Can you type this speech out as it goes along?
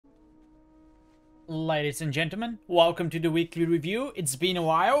Ladies and gentlemen, welcome to the weekly review. It's been a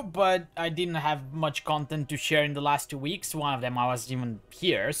while, but I didn't have much content to share in the last 2 weeks. One of them I wasn't even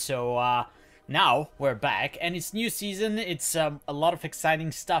here, so now we're back. And it's new season, it's a lot of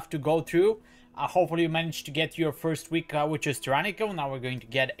exciting stuff to go through. Hopefully you managed to get your first week, which is Tyrannical. Now we're going to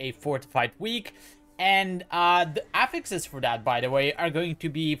get a fortified week. And the affixes for that, by the way, are going to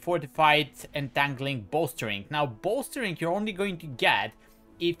be fortified, entangling, bolstering. Now, bolstering you're only going to get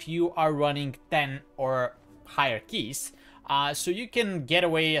if you are running 10 or higher keys. So you can get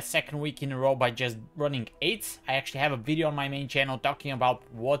away a second week in a row by just running 8. I actually have a video on my main channel talking about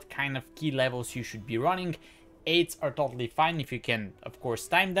what kind of key levels you should be running. 8s are totally fine if you can, of course,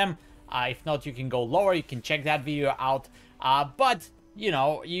 time them. If not, you can go lower. You can check that video out. But you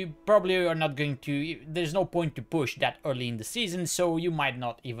know, you probably are not going to, there's no point to push that early in the season, so you might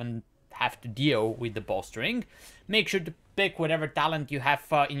not even have to deal with the bolstering. Make sure to pick whatever talent you have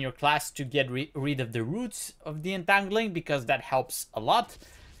in your class to get rid of the roots of the entangling, because that helps a lot,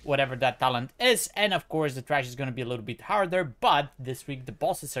 whatever that talent is. And of course the trash is going to be a little bit harder, but this week the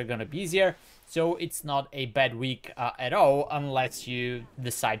bosses are going to be easier, so it's not a bad week at all, unless you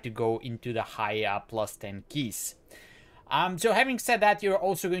decide to go into the high plus 10 keys. So having said that, you're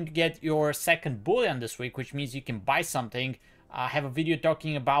also going to get your second bullion this week, which means you can buy something. I have a video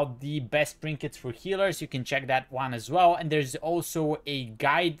talking about the best trinkets for healers. You can check that one as well. And there's also a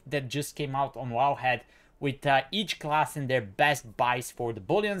guide that just came out on Wowhead with each class and their best buys for the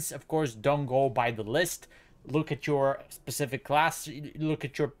bullions. Of course, don't go by the list. Look at your specific class, look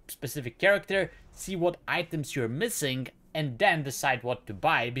at your specific character, see what items you're missing, and then decide what to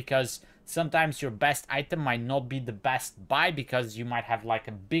buy, because sometimes your best item might not be the best buy because you might have like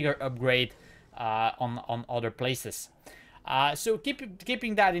a bigger upgrade on other places. So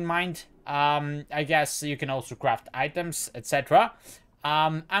keeping that in mind, I guess you can also craft items, etc.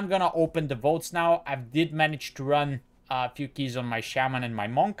 I'm gonna open the votes now. I did manage to run a few keys on my Shaman and my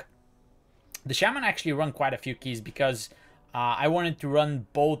Monk. The Shaman actually run quite a few keys because I wanted to run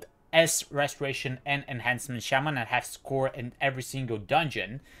both as Restoration and Enhancement Shaman and have score in every single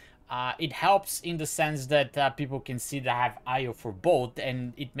dungeon. It helps in the sense that people can see that I have IO for both,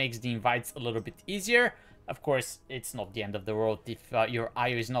 and it makes the invites a little bit easier. Of course, it's not the end of the world if your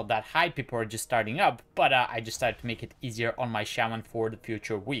IO is not that high, people are just starting up, but I just decided to make it easier on my Shaman for the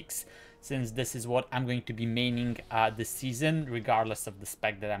future weeks, since this is what I'm going to be maining this season, regardless of the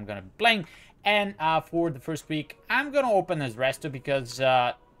spec that I'm going to be playing. And for the first week, I'm going to open as Resto because,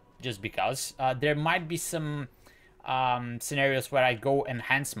 just because, there might be some scenarios where I go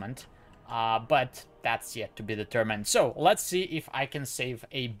enhancement, but that's yet to be determined. So let's see if I can save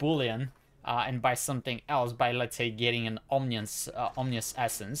a bullion and buy something else by, let's say, getting an Omnius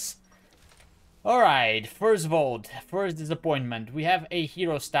Essence. Alright, first vote, first disappointment. We have a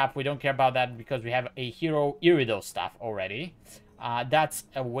hero staff. We don't care about that because we have a hero Irido staff already. That's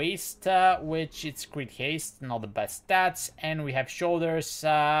a waste, which it's crit haste, not the best stats. And we have shoulders.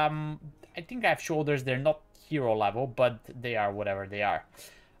 I think I have shoulders. They're not hero level, but they are whatever they are.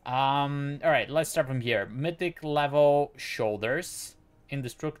 Alright, let's start from here. Mythic level shoulders.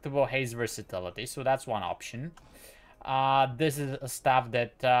 Indestructible haste versatility. So that's one option. This is a staff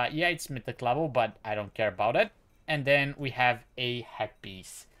that, yeah, it's mythic level, but I don't care about it. And then we have a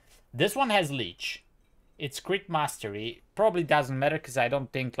headpiece. This one has leech. It's crit mastery. Probably doesn't matter because I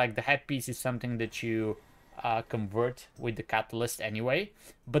don't think like the headpiece is something that you convert with the catalyst anyway.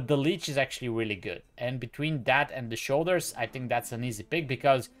 But the leech is actually really good. And between that and the shoulders, I think that's an easy pick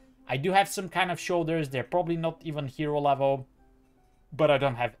because I do have some kind of shoulders. They're probably not even hero level, but I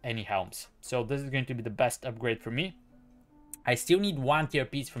don't have any helms. So this is going to be the best upgrade for me. I still need one tier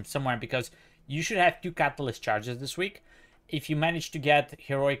piece from somewhere because you should have 2 catalyst charges this week. If you manage to get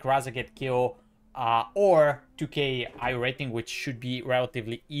Heroic Razaget kill or 2k IO rating, which should be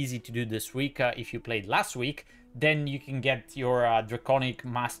relatively easy to do this week if you played last week, then you can get your Draconic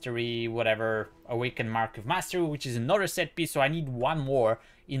Mastery, whatever, Awakened Mark of Mastery, which is another set piece. So I need one more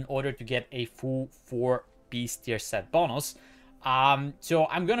in order to get a full 4-piece tier set bonus. So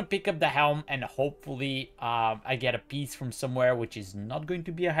I'm gonna pick up the helm and hopefully I get a piece from somewhere, which is not going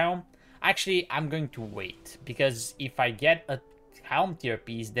to be a helm. Actually, I'm going to wait, because if I get a helm tier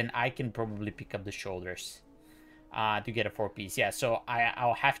piece, then I can probably pick up the shoulders to get a 4-piece. Yeah, so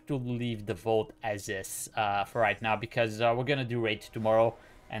I'll have to leave the vote as is for right now, because we're gonna do raid tomorrow,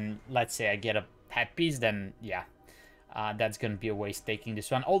 and let's say I get a headpiece, then yeah, that's gonna be a waste taking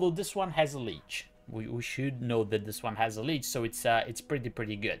this one, although this one has a leech. We should know that this one has a leech, so it's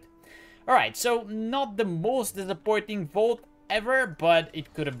pretty good. All right, so not the most disappointing vote ever, but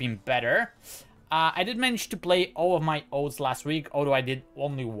it could have been better. I did manage to play all of my odes last week, although I did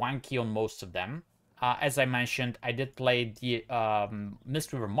only 1 key on most of them. As I mentioned, I did play the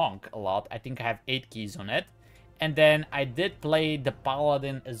Mistweaver Monk a lot. I think I have 8 keys on it. And then I did play the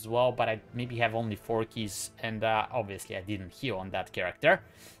Paladin as well, but I maybe have only 4 keys. And obviously I didn't heal on that character.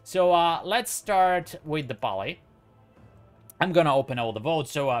 So let's start with the Pally. I'm gonna open all the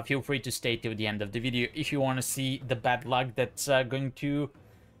votes, so feel free to stay till the end of the video if you want to see the bad luck that's going to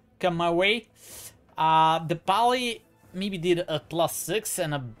come my way. The Pally maybe did a +6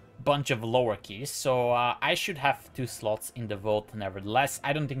 and a bunch of lower keys, so I should have 2 slots in the vote nevertheless.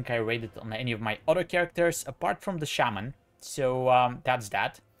 I don't think I rated on any of my other characters apart from the Shaman, so that's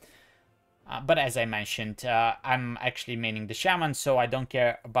that. But as I mentioned, I'm actually maining the Shaman, so I don't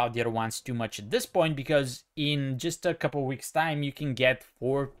care about the other ones too much at this point, because in just a couple weeks time you can get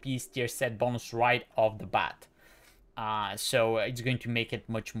 4-piece tier set bonus right off the bat. So it's going to make it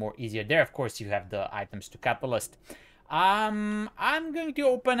much more easier there. Of course, you have the items to Catalyst. I'm going to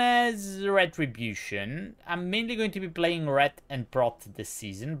open as Retribution. I'm mainly going to be playing Ret and Prot this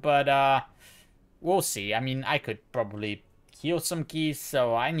season, but we'll see. I mean, I could probably heal some keys,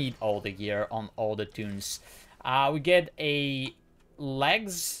 so I need all the gear on all the tunes. We get a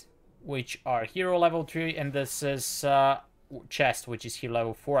Legs, which are hero level 3, and this is Chest, which is hero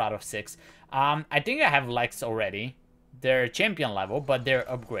level 4 out of 6. I think I have Legs already. They're champion level, but they're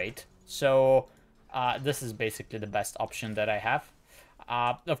upgrade. So this is basically the best option that I have.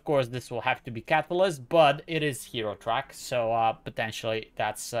 Of course, this will have to be Catalyst, but it is hero track, so potentially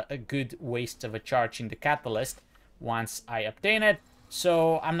that's a good waste of a charge in the Catalyst once I obtain it.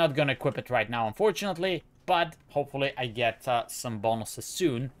 So I'm not gonna equip it right now, unfortunately, but hopefully I get some bonuses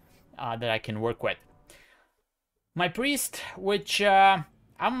soon that I can work with. My Priest, which I'm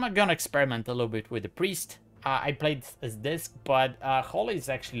gonna experiment a little bit with the Priest. I played as this, but Holy is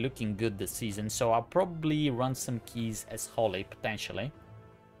actually looking good this season, so I'll probably run some keys as Holy, potentially.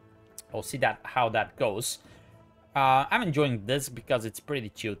 We'll see how that goes. I'm enjoying this because it's pretty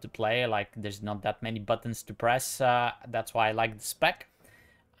chill to play, like there's not that many buttons to press, that's why I like the spec.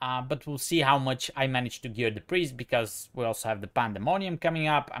 But we'll see how much I manage to gear the Priest, because we also have the Pandemonium coming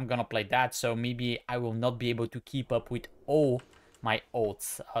up. I'm gonna play that, so maybe I will not be able to keep up with all my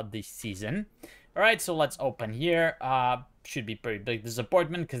ults this season. Alright, so let's open here. Should be pretty big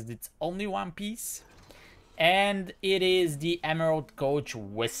disappointment because it's only 1 piece. And it is the Emerald Coach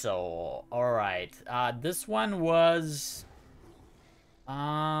Whistle. Alright, this one was...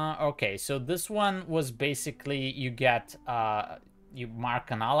 okay, so this one was basically you get... you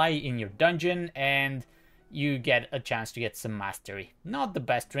mark an ally in your dungeon and you get a chance to get some mastery. Not the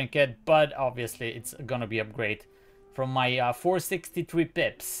best trinket, but obviously it's gonna be upgrade from my 463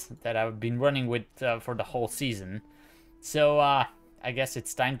 pips that I've been running with for the whole season. So I guess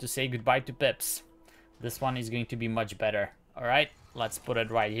it's time to say goodbye to pips. This one is going to be much better. Alright, let's put it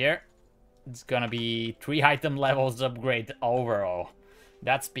right here. It's gonna be 3 item levels upgrade overall.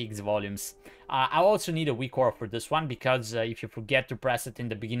 That speaks volumes. I also need a weak aura for this one, because if you forget to press it in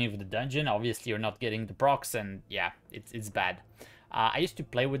the beginning of the dungeon, obviously you're not getting the procs, and yeah, it's bad. I used to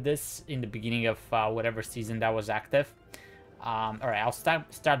play with this in the beginning of whatever season that was active. Alright, I'll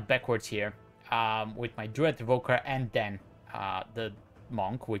start backwards here with my Druid Evoker and then the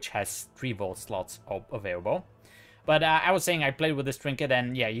Monk, which has 3 Volt slots available. But I was saying I played with this trinket,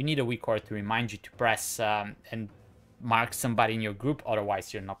 and yeah, you need a weak aura to remind you to press and mark somebody in your group,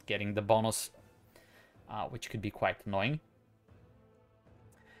 otherwise you're not getting the bonus, which could be quite annoying.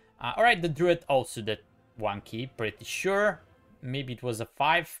 Alright, the Druid also did 1 key, pretty sure. Maybe it was a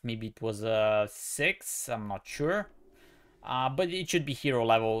 5, maybe it was a 6, I'm not sure. But it should be hero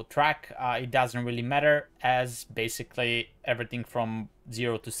level track. It doesn't really matter, as basically everything from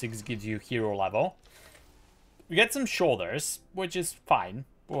 0 to 6 gives you hero level. We get some shoulders, which is fine.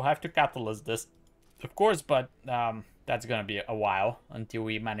 We'll have to catalyst this, of course, but that's gonna be a while until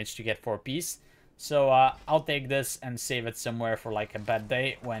we manage to get 4-piece. So I'll take this and save it somewhere for like a bad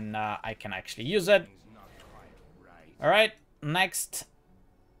day when I can actually use it. Alright, next,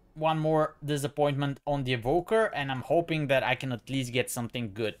 one more disappointment on the Evoker, and I'm hoping that I can at least get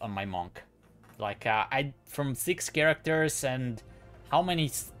something good on my Monk. Like, from 6 characters, and how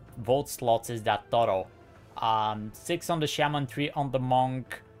many Volt slots is that total? 6 on the Shaman, 3 on the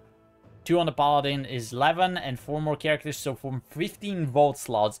Monk, 2 on the Paladin is 11, and 4 more characters, so from 15 Volt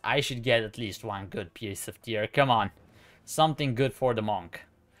slots, I should get at least 1 good piece of tier. Come on, something good for the Monk.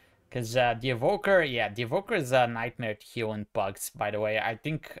 Because the Evoker, yeah, the Evoker is a nightmare to heal in pugs, by the way. I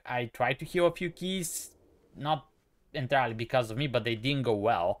think I tried to heal a few keys, not entirely because of me, but they didn't go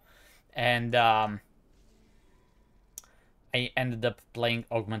well. And I ended up playing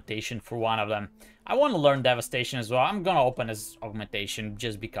Augmentation for one of them. I want to learn Devastation as well. I'm gonna open as Augmentation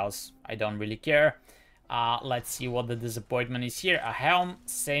just because I don't really care. Let's see what the disappointment is here. A helm,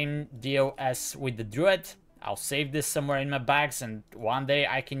 same deal as with the Druid. I'll save this somewhere in my bags and one day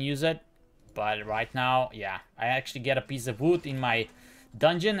I can use it. But right now, yeah, I actually get a piece of wood in my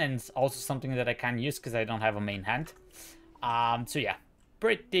dungeon, and it's also something that I can't use because I don't have a main hand. So yeah,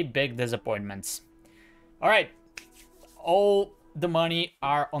 pretty big disappointments. Alright, all the money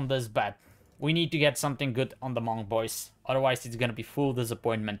are on this bet. We need to get something good on the Monk, boys. Otherwise, it's gonna be full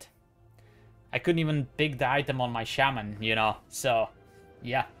disappointment. I couldn't even pick the item on my Shaman, you know, so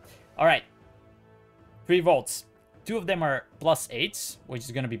yeah. Alright, 3 volts. 2 of them are +8s, which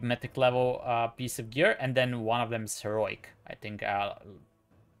is going to be mythic level piece of gear, and then one of them is heroic. I think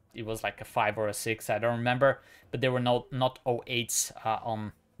it was like a 5 or a 6, I don't remember, but there were not 08s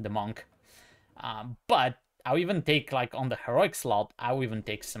on the Monk. But I'll even take, like, on the heroic slot, I'll even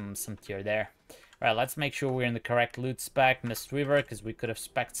take some tier there. Alright, let's make sure we're in the correct loot spec, Mistweaver, because we could have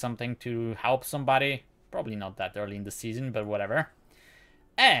spec'd something to help somebody. Probably not that early in the season, but whatever.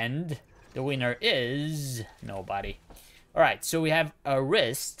 And the winner is nobody. Alright, so we have a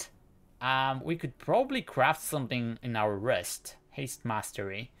wrist. We could probably craft something in our wrist. Haste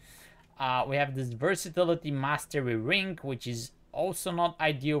Mastery. We have this Versatility Mastery Ring, which is also not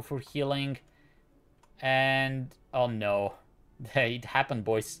ideal for healing. And, oh no. It happened,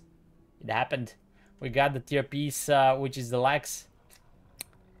 boys. It happened. We got the tier piece, which is the Lex.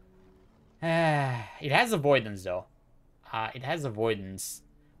 It has Avoidance, though. It has Avoidance.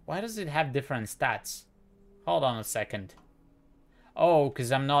 Why does it have different stats? Hold on a second. Oh,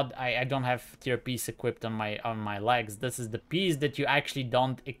 because I don't have tier piece equipped on my legs. This is the piece that you actually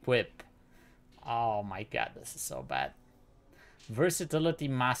don't equip. Oh my god, this is so bad. Versatility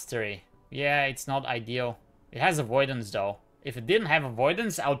Mastery. Yeah, it's not ideal. It has Avoidance though. If it didn't have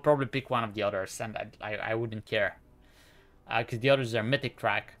Avoidance, I would probably pick one of the others, and I wouldn't care. Because the others are Mythic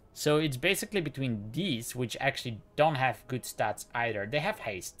Track. So it's basically between these, which actually don't have good stats either. They have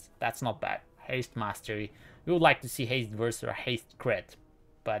Haste. That's not bad. Haste Mastery. We would like to see Haste Verse or Haste Crit.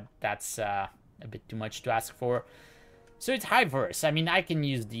 But that's a bit too much to ask for. So it's High Verse. I mean, I can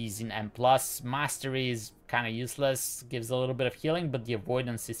use these in M+. Mastery is kind of useless. Gives a little bit of healing, but the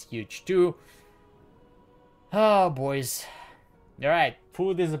Avoidance is huge too. Oh, boys. Alright,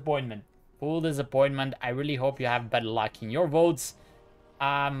 full disappointment. Full disappointment. I really hope you have better luck in your votes.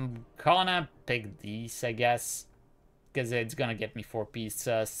 I'm gonna pick these, I guess, because it's gonna get me 4-piece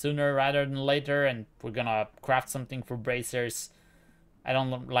sooner rather than later, and we're gonna craft something for bracers. I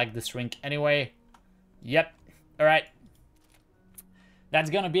don't like this ring anyway. Yep. Alright.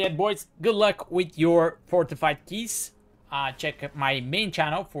 That's gonna be it, boys. Good luck with your fortified keys. Check my main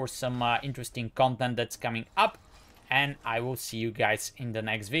channel for some interesting content that's coming up, and I will see you guys in the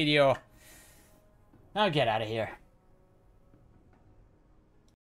next video. Now get out of here.